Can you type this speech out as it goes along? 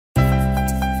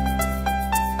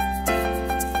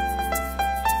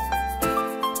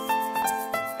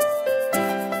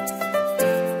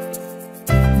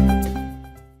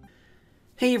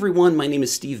Hey everyone, my name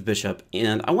is Steve Bishop,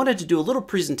 and I wanted to do a little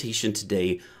presentation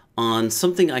today on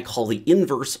something I call the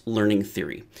inverse learning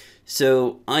theory.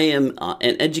 So I am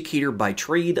an educator by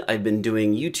trade. I've been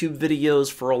doing YouTube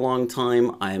videos for a long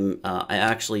time. I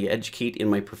actually educate in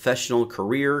my professional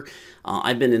career.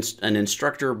 I've been an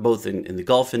instructor both in the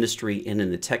golf industry and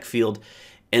in the tech field.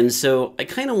 And so I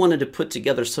kind of wanted to put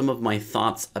together some of my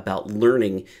thoughts about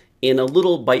learning in a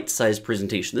little bite-sized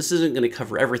presentation. This isn't going to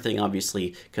cover everything,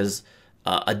 obviously, because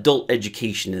adult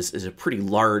education is a pretty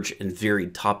large and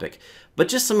varied topic, but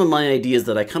just some of my ideas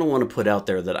that I kind of want to put out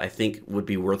there that I think would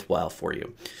be worthwhile for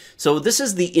you. So this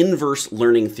is the inverse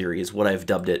learning theory is what I've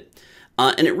dubbed it.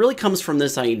 And it really comes from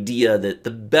this idea that the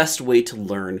best way to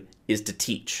learn is to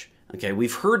teach. Okay,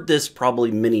 we've heard this probably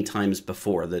many times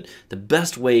before, that the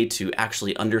best way to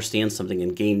actually understand something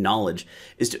and gain knowledge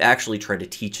is to actually try to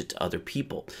teach it to other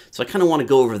people. So I kind of want to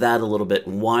go over that a little bit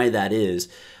and why that is.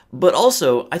 But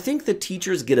also, I think that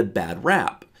teachers get a bad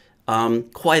rap.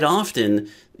 Quite often,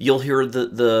 you'll hear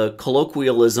the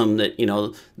colloquialism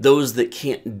that, those that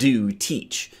can't do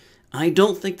teach. I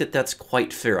don't think that that's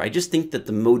quite fair. I just think that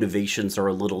the motivations are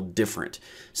a little different.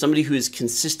 Somebody who is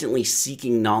consistently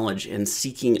seeking knowledge and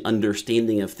seeking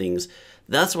understanding of things,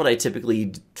 that's what I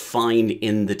typically find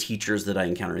in the teachers that I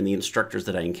encounter, in the instructors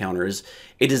that I encounter, is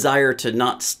a desire to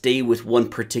not stay with one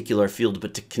particular field,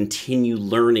 but to continue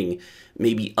learning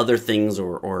maybe other things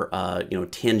or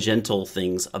tangential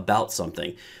things about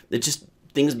something.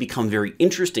 Things become very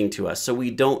interesting to us, so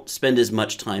we don't spend as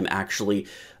much time actually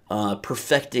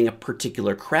perfecting a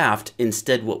particular craft.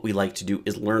 Instead, what we like to do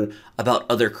is learn about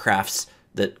other crafts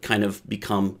that kind of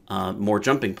become more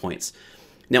jumping points.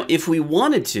 Now, if we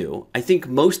wanted to, I think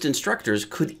most instructors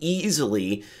could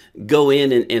easily go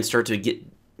in and start to get,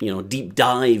 deep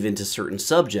dive into certain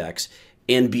subjects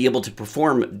and be able to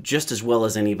perform just as well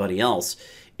as anybody else.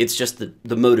 It's just that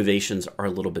the motivations are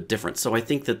a little bit different. So I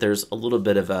think that there's a little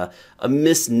bit of a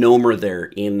misnomer there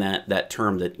in that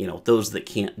term that, those that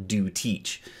can't do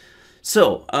teach.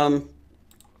 So,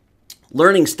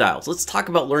 learning styles. Let's talk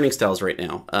about learning styles right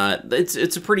now.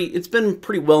 It's been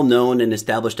pretty well known and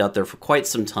established out there for quite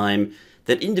some time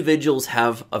that individuals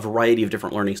have a variety of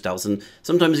different learning styles, and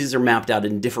sometimes these are mapped out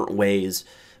in different ways.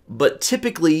 But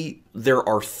typically, there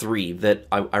are three that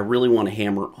I really want to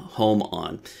hammer home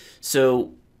on.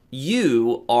 So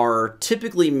you are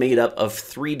typically made up of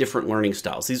three different learning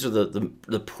styles. These are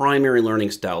the primary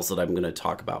learning styles that I'm going to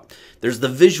talk about. There's the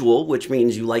visual, which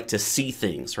means you like to see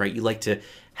things, right? You like to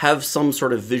have some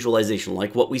sort of visualization,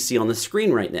 like what we see on the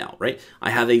screen right now, right?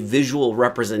 I have a visual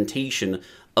representation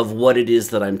of what it is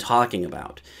that I'm talking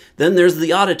about. Then there's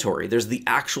the auditory. There's the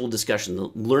actual discussion,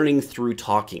 the learning through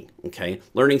talking, okay?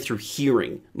 Learning through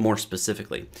hearing, more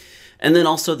specifically. And then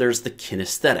also there's the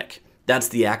kinesthetic. That's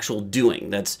the actual doing.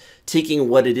 That's taking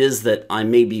what it is that I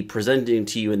may be presenting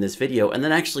to you in this video and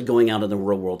then actually going out in the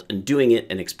real world and doing it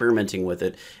and experimenting with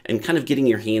it and kind of getting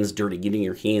your hands dirty, getting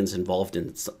your hands involved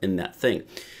in that thing.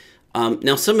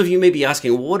 Now, some of you may be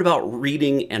asking, well, what about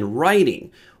reading and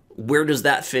writing? Where does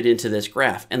that fit into this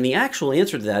graph? And the actual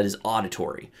answer to that is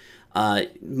auditory.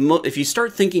 If you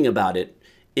start thinking about it,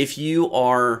 if you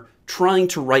are trying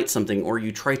to write something or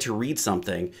you try to read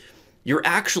something, you're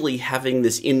actually having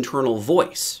this internal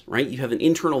voice, right? You have an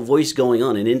internal voice going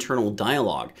on, an internal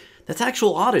dialogue. That's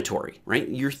actual auditory, right?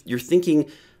 You're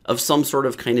thinking of some sort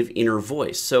of kind of inner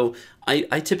voice. So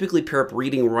I typically pair up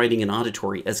reading, writing, and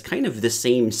auditory as kind of the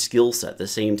same skill set, the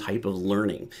same type of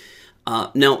learning.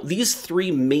 Now, these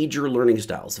three major learning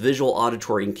styles, visual,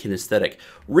 auditory, and kinesthetic,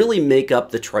 really make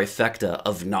up the trifecta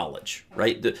of knowledge,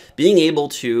 right? Being able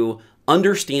to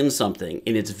understand something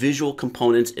in its visual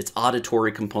components, its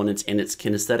auditory components, and its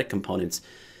kinesthetic components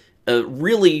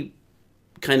really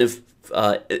kind of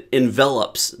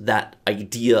envelops that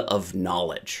idea of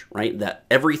knowledge, right? That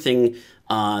everything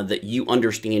that you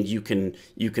understand, you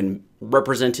can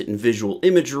represent it in visual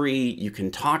imagery, you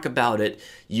can talk about it,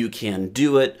 you can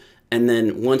do it, and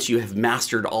then once you have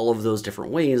mastered all of those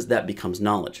different ways, that becomes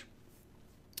knowledge.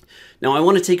 Now, I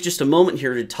want to take just a moment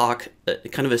here to talk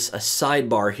kind of a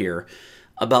sidebar here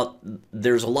about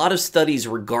there's a lot of studies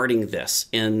regarding this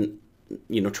and,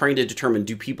 trying to determine,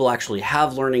 do people actually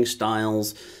have learning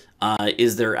styles?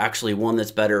 Is there actually one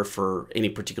that's better for any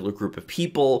particular group of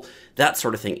people? That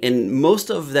sort of thing. And most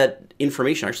of that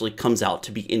information actually comes out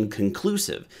to be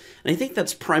inconclusive. And I think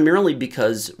that's primarily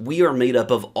because we are made up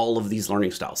of all of these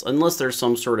learning styles. Unless there's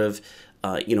some sort of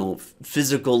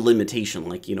physical limitation,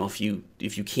 like, if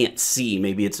you can't see,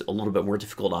 maybe it's a little bit more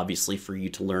difficult, obviously, for you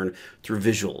to learn through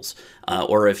visuals.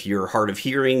 Or if you're hard of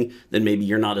hearing, then maybe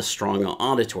you're not as strong on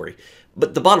auditory.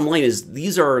 But the bottom line is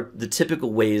these are the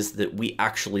typical ways that we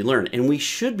actually learn, and we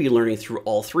should be learning through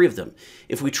all three of them.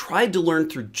 If we tried to learn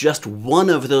through just one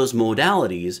of those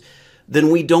modalities, then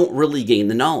we don't really gain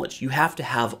the knowledge. You have to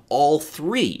have all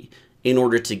three in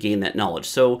order to gain that knowledge.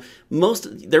 So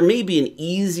there may be an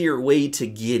easier way to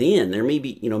get in. There may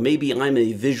be, maybe I'm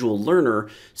a visual learner,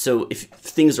 so if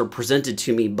things are presented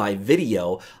to me by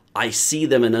video, I see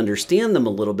them and understand them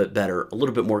a little bit better, a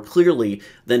little bit more clearly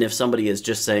than if somebody is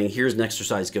just saying, here's an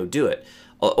exercise, go do it.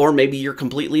 Or maybe you're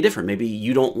completely different. Maybe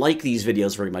you don't like these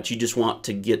videos very much. You just want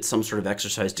to get some sort of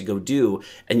exercise to go do,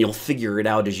 and you'll figure it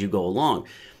out as you go along.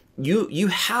 You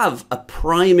have a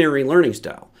primary learning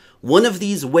style. One of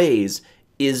these ways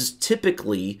is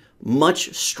typically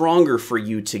much stronger for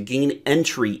you to gain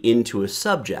entry into a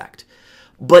subject,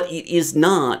 but it is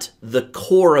not the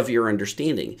core of your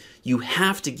understanding. You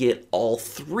have to get all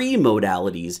three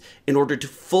modalities in order to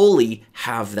fully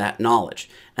have that knowledge.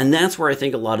 And that's where I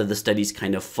think a lot of the studies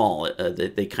kind of fall.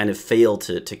 They kind of fail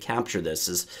to capture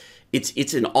this.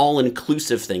 It's an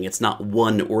all-inclusive thing. It's not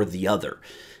one or the other.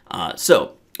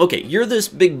 Okay, you're this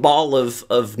big ball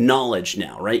of knowledge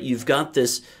now, right? You've got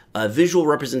this visual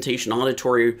representation,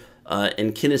 auditory,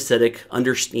 and kinesthetic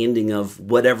understanding of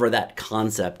whatever that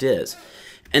concept is.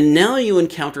 And now you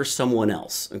encounter someone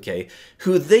else, okay,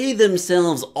 who they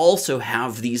themselves also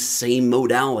have these same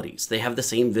modalities. They have the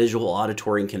same visual,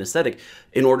 auditory, and kinesthetic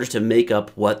in order to make up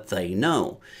what they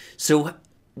know. So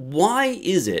why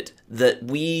is it that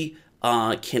we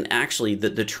can actually,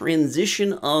 the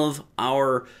transition of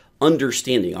our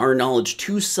understanding, our knowledge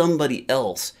to somebody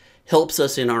else helps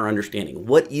us in our understanding?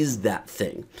 What is that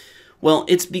thing? Well,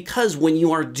 it's because when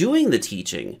you are doing the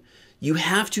teaching, you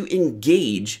have to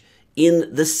engage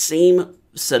in the same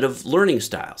set of learning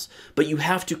styles, but you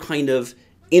have to kind of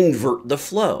invert the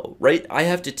flow, right? I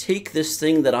have to take this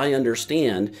thing that I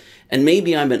understand, and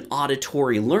maybe I'm an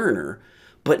auditory learner,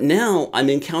 but now I'm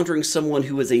encountering someone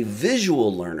who is a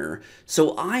visual learner,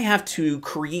 so I have to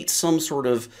create some sort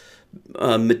of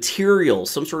material,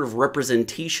 some sort of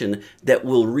representation that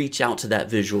will reach out to that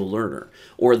visual learner,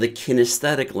 or the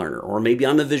kinesthetic learner, or maybe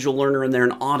I'm a visual learner and they're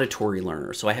an auditory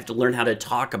learner, so I have to learn how to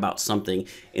talk about something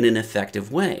in an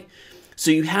effective way.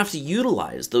 So you have to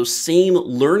utilize those same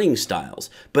learning styles,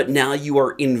 but now you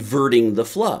are inverting the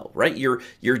flow, right?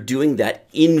 You're doing that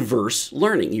inverse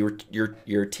learning.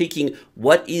 You're taking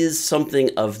what is something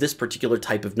of this particular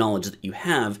type of knowledge that you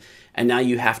have, and now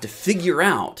you have to figure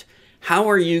out how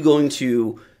are you going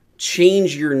to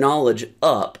change your knowledge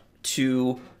up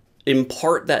to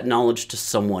impart that knowledge to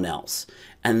someone else?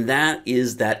 And that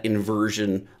is that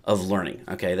inversion of learning,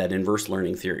 okay, that inverse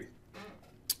learning theory.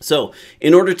 So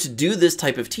in order to do this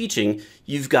type of teaching,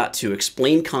 you've got to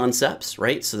explain concepts,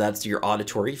 right? So that's your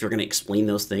auditory, if you're going to explain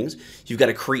those things. You've got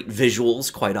to create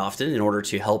visuals quite often in order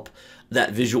to help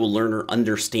that visual learner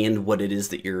understand what it is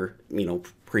that you're,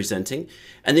 presenting.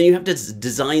 And then you have to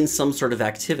design some sort of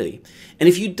activity. And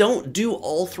if you don't do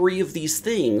all three of these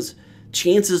things,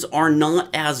 chances are not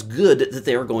as good that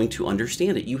they are going to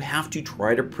understand it. You have to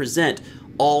try to present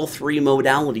all three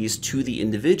modalities to the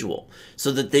individual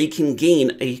so that they can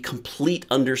gain a complete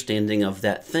understanding of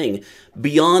that thing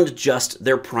beyond just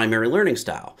their primary learning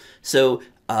style. So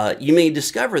you may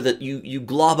discover that you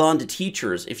glob onto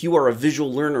teachers. If you are a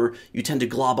visual learner, you tend to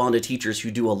glob onto teachers who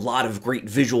do a lot of great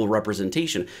visual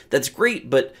representation. That's great,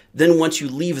 but then once you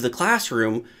leave the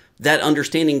classroom, that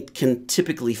understanding can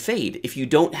typically fade if you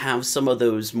don't have some of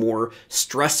those more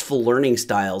stressful learning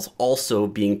styles also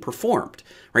being performed,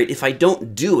 right? If I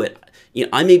don't do it,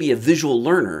 I may be a visual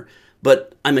learner,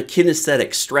 but I'm a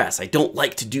kinesthetic stress. I don't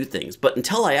like to do things, but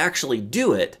until I actually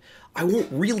do it, I won't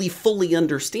really fully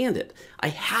understand it. I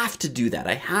have to do that.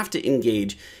 I have to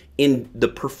engage in the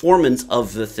performance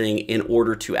of the thing in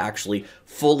order to actually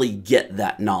fully get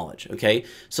that knowledge, okay?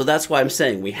 So that's why I'm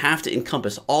saying we have to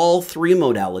encompass all three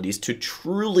modalities to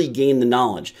truly gain the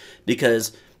knowledge,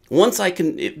 because once I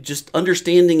can, just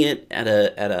understanding it at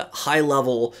a high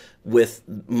level with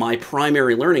my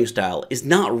primary learning style is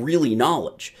not really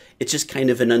knowledge. It's just kind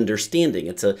of an understanding.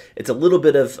 It's a little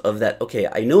bit of that, okay,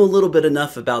 I know a little bit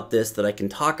enough about this that I can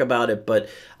talk about it, but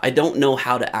I don't know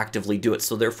how to actively do it,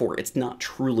 so therefore it's not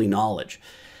truly knowledge.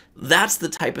 That's the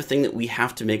type of thing that we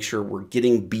have to make sure we're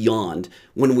getting beyond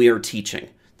when we are teaching,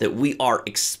 that we are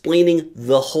explaining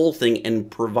the whole thing and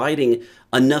providing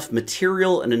enough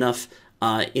material and enough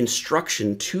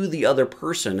instruction to the other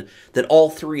person that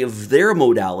all three of their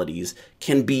modalities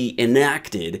can be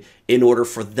enacted in order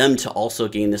for them to also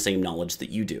gain the same knowledge that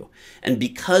you do. And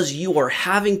because you are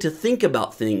having to think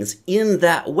about things in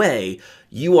that way,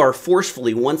 you are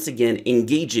forcefully, once again,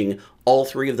 engaging all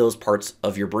three of those parts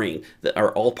of your brain, that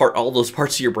are all those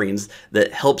parts of your brains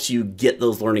that helps you get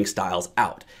those learning styles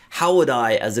out. How would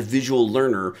I, as a visual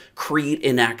learner, create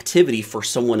an activity for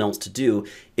someone else to do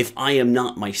if I am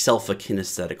not myself a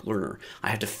kinesthetic learner? I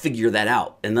have to figure that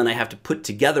out, and then I have to put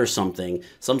together something,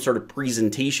 some sort of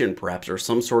presentation perhaps, or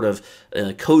some sort of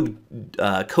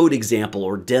code example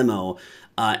or demo,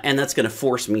 and that's going to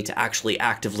force me to actually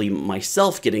actively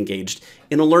myself get engaged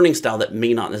in a learning style that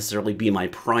may not necessarily be my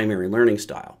primary learning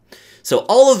style. So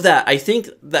all of that, I think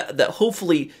that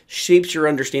hopefully shapes your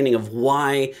understanding of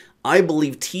why I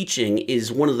believe teaching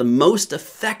is one of the most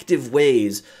effective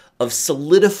ways of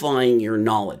solidifying your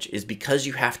knowledge, is because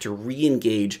you have to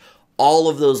re-engage all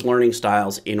of those learning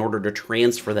styles in order to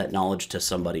transfer that knowledge to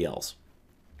somebody else.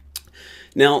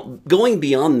 Now, going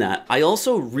beyond that, I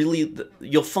also really,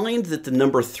 you'll find that the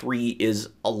number 3 is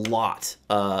a lot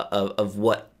of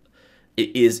what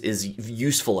is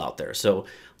useful out there. So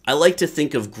I like to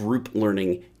think of group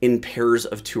learning in pairs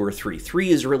of 2 or 3. 3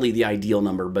 is really the ideal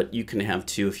number, but you can have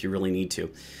 2 if you really need to.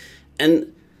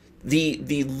 And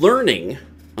the learning,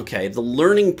 okay, the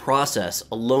learning process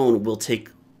alone will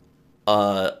take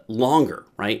longer,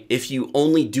 right? If you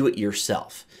only do it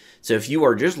yourself. So if you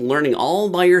are just learning all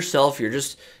by yourself, you're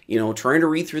just, trying to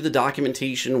read through the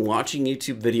documentation, watching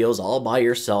YouTube videos all by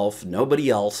yourself,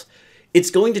 nobody else, it's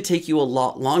going to take you a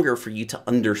lot longer for you to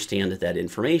understand that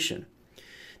information.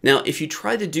 Now, if you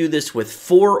try to do this with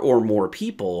 4 or more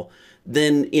people,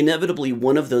 then inevitably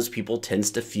one of those people tends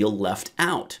to feel left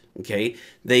out, okay?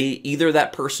 Either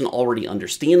that person already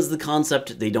understands the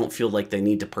concept, they don't feel like they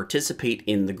need to participate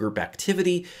in the group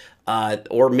activity,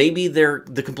 or maybe they're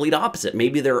the complete opposite.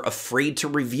 Maybe they're afraid to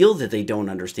reveal that they don't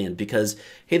understand because,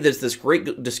 hey, there's this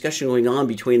great discussion going on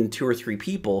between 2 or 3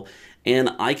 people,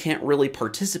 and I can't really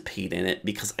participate in it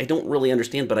because I don't really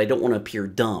understand, but I don't want to appear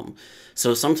dumb.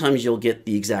 So sometimes you'll get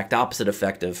the exact opposite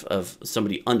effect of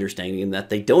somebody understanding that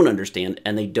they don't understand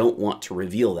and they don't want to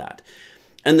reveal that.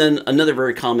 And then another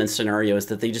very common scenario is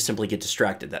that they just simply get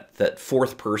distracted. That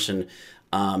fourth person,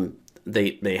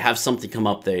 they have something come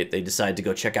up, they decide to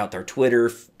go check out their Twitter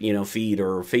feed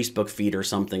or Facebook feed or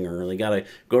something, or they gotta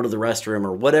go to the restroom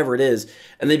or whatever it is,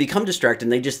 and they become distracted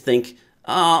and they just think,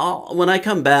 when I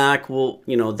come back, well,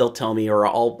 they'll tell me, or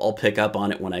I'll pick up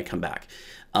on it when I come back.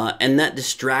 And that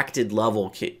distracted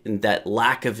level, that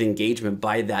lack of engagement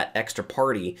by that extra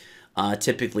party,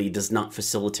 typically does not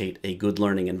facilitate a good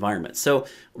learning environment. So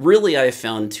really, I have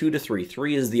found 2 to 3.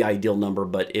 3 is the ideal number,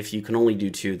 but if you can only do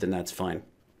 2, then that's fine.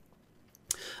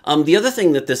 The other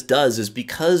thing that this does is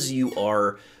because you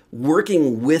are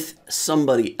working with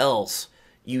somebody else,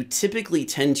 you typically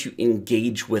tend to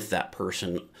engage with that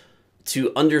person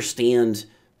to understand,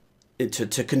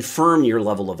 to confirm your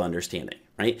level of understanding,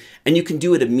 right? And you can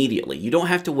do it immediately. You don't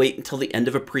have to wait until the end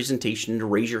of a presentation to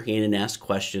raise your hand and ask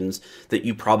questions that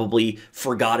you probably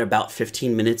forgot about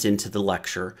 15 minutes into the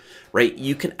lecture, right?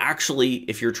 You can actually,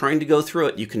 if you're trying to go through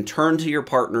it, you can turn to your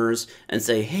partners and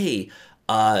say, hey,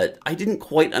 I didn't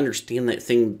quite understand that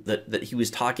thing that he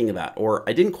was talking about, or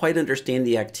I didn't quite understand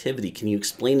the activity. Can you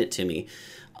explain it to me?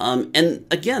 And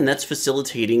again, that's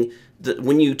facilitating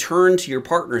when you turn to your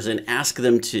partners and ask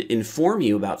them to inform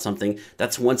you about something,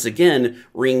 that's once again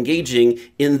re-engaging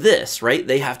in this, right?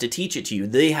 They have to teach it to you.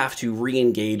 They have to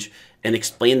re-engage and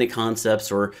explain the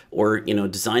concepts, or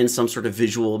design some sort of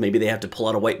visual. Maybe they have to pull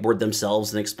out a whiteboard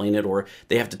themselves and explain it, or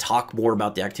they have to talk more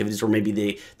about the activities, or maybe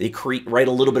they write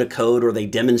a little bit of code, or they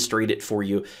demonstrate it for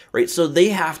you, right? So they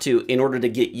have to, in order to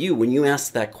get you, when you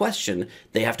ask that question,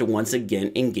 they have to once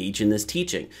again engage in this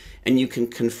teaching. And you can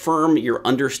confirm your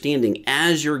understanding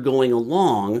as you're going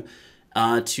along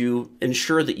to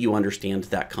ensure that you understand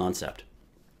that concept.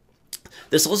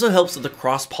 This also helps with the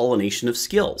cross-pollination of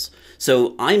skills.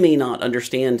 So I may not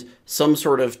understand some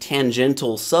sort of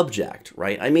tangential subject,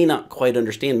 right? I may not quite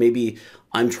understand. Maybe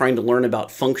I'm trying to learn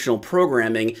about functional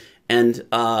programming, and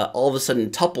all of a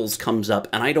sudden tuples comes up,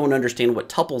 and I don't understand what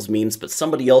tuples means, but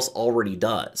somebody else already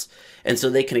does. And so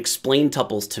they can explain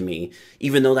tuples to me,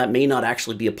 even though that may not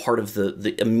actually be a part of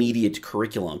the immediate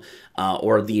curriculum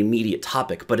or the immediate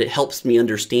topic, but it helps me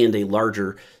understand a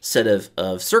larger set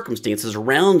of circumstances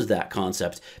around that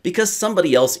concept because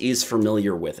somebody else is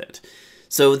familiar with it.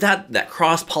 So that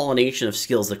cross-pollination of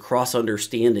skills, the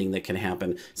cross-understanding that can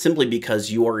happen simply because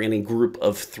you are in a group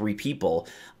of 3 people,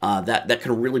 that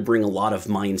can really bring a lot of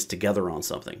minds together on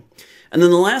something. And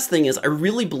then the last thing is, I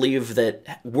really believe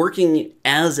that working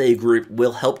as a group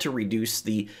will help to reduce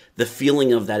the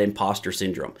feeling of that imposter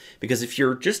syndrome. Because if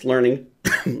you're just learning,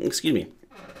 excuse me,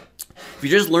 if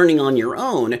you're just learning on your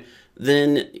own,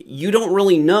 then you don't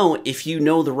really know if you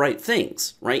know the right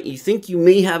things, right? You think you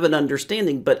may have an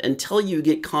understanding, but until you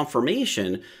get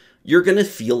confirmation, you're going to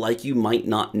feel like you might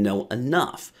not know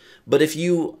enough. But if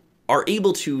you are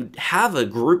able to have a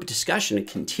group discussion and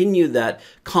continue that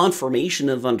confirmation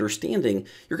of understanding,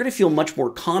 you're going to feel much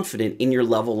more confident in your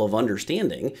level of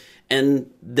understanding. And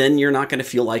then you're not going to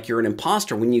feel like you're an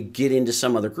imposter when you get into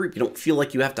some other group. You don't feel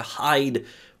like you have to hide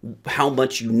how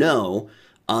much you know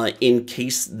in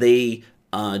case they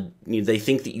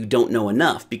think that you don't know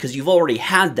enough, because you've already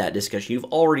had that discussion. You've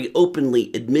already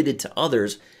openly admitted to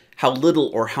others how little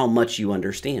or how much you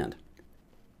understand.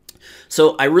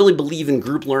 So I really believe in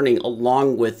group learning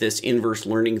along with this inverse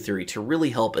learning theory to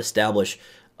really help establish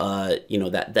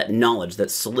that knowledge,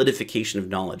 that solidification of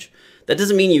knowledge. That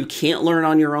doesn't mean you can't learn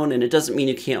on your own, and it doesn't mean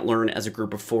you can't learn as a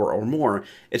group of 4 or more.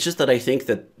 It's just that I think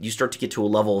that you start to get to a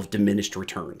level of diminished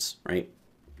returns, right?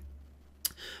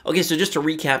 Okay, so just to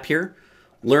recap here,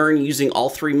 learn using all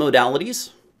 3 modalities,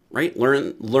 right?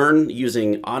 Learn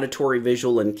using auditory,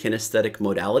 visual, and kinesthetic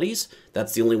modalities.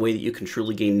 That's the only way that you can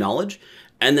truly gain knowledge.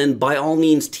 And then by all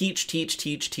means, teach,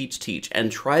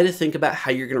 and try to think about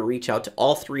how you're going to reach out to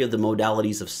all 3 of the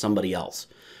modalities of somebody else,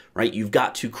 right? You've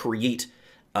got to create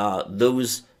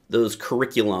those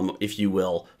curriculum, if you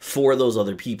will, for those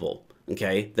other people,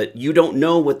 okay? That you don't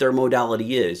know what their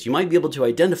modality is. You might be able to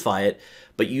identify it,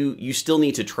 but you still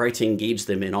need to try to engage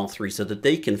them in all 3 so that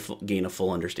they can gain a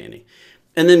full understanding.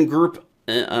 And then group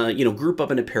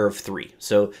up in a pair of 3.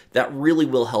 So that really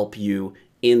will help you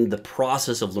in the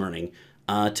process of learning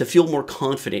to feel more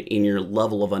confident in your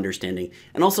level of understanding,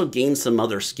 and also gain some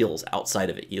other skills outside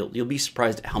of it. You'll be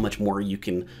surprised at how much more you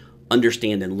can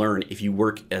understand and learn if you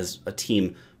work as a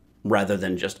team rather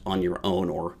than just on your own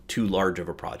or too large of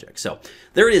a project. So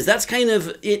there it is. That's kind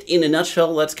of it in a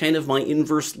nutshell. That's kind of my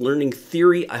inverse learning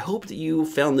theory. I hope that you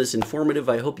found this informative.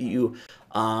 I hope you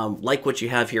like what you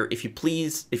have here. If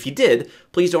you did,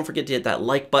 please don't forget to hit that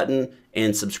like button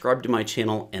and subscribe to my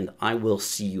channel, and I will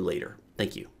see you later.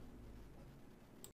 Thank you.